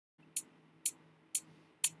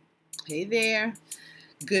Hey there,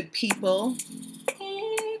 good people.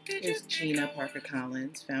 It's Gina Parker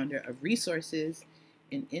Collins, founder of Resources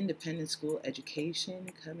in Independent School Education,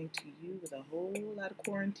 coming to you with a whole lot of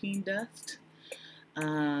quarantine dust.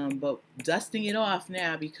 But dusting it off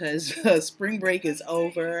now because spring break is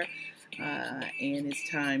over and it's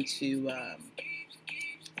time to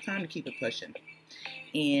keep it pushing.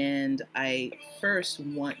 And I first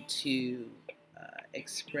want to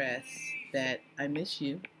express that I miss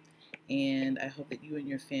you. And I hope that you and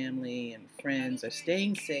your family and friends are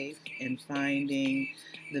staying safe and finding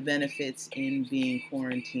the benefits in being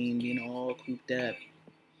quarantined, being all cooped up,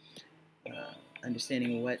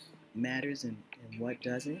 understanding what matters and what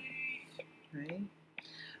doesn't, right?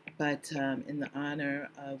 But in the honor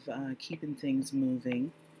of keeping things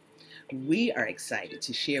moving, we are excited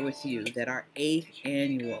to share with you that our 8th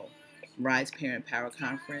annual Riise Parent Power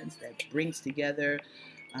Conference that brings together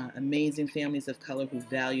amazing families of color who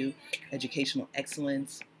value educational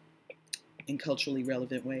excellence in culturally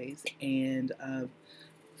relevant ways, and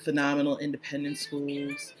phenomenal independent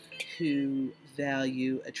schools who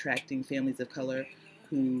value attracting families of color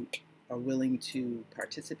who are willing to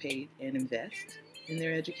participate and invest in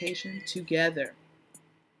their education together.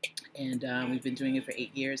 And we've been doing it for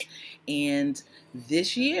 8 years. And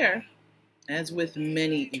this year, as with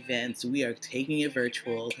many events, we are taking it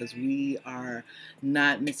virtual because we are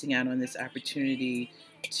not missing out on this opportunity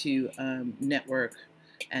to network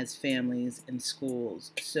as families and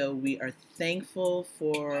schools. So we are thankful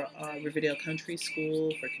for Riverdale Country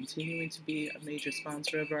School for continuing to be a major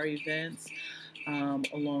sponsor of our events.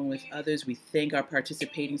 Along with others. We thank our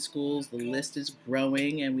participating schools. The list is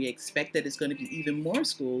growing, and we expect that it's going to be even more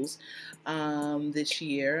schools this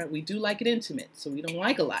year. We do like it intimate, so we don't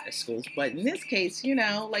like a lot of schools. But in this case, you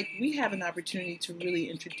know, like we have an opportunity to really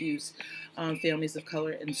introduce families of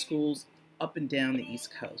color in schools up and down the East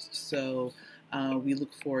Coast. So we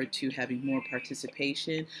look forward to having more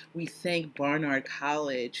participation. We thank Barnard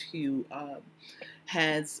College, who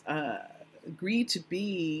has agreed to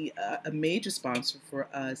be a major sponsor for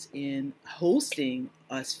us in hosting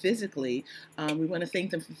us physically. We want to thank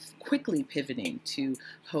them for quickly pivoting to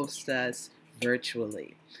host us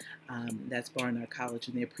virtually. That's Barnard College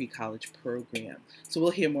and their pre-college program. So we'll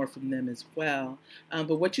hear more from them as well.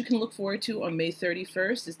 But what you can look forward to on May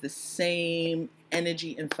 31st is the same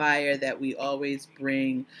energy and fire that we always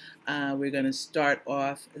bring. We're going to start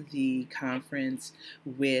off the conference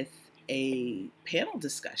with a panel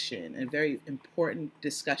discussion, a very important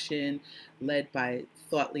discussion led by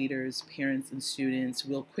thought leaders, parents, and students.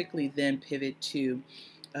 We'll quickly then pivot to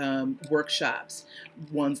workshops,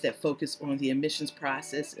 ones that focus on the admissions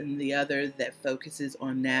process and the other that focuses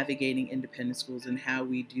on navigating independent schools and how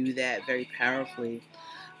we do that very powerfully.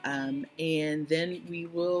 And then we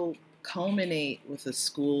will culminate with a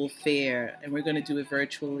school fair, and we're going to do it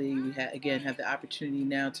virtually. We again have the opportunity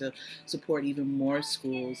now to support even more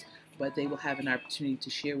schools, but they will have an opportunity to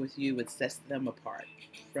share with you what sets them apart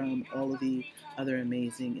from all of the other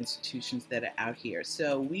amazing institutions that are out here.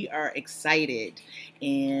 So we are excited,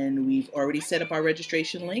 and we've already set up our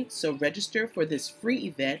registration link. So register for this free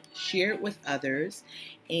event, share it with others,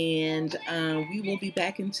 and we will be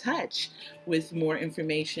back in touch with more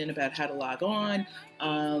information about how to log on,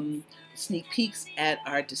 sneak peeks at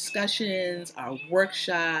our discussions, our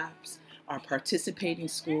workshops, our participating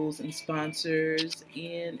schools and sponsors.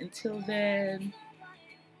 And until then,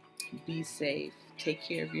 be safe, take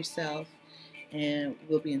care of yourself, and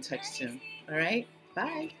we'll be in touch soon. All right,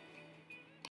 bye.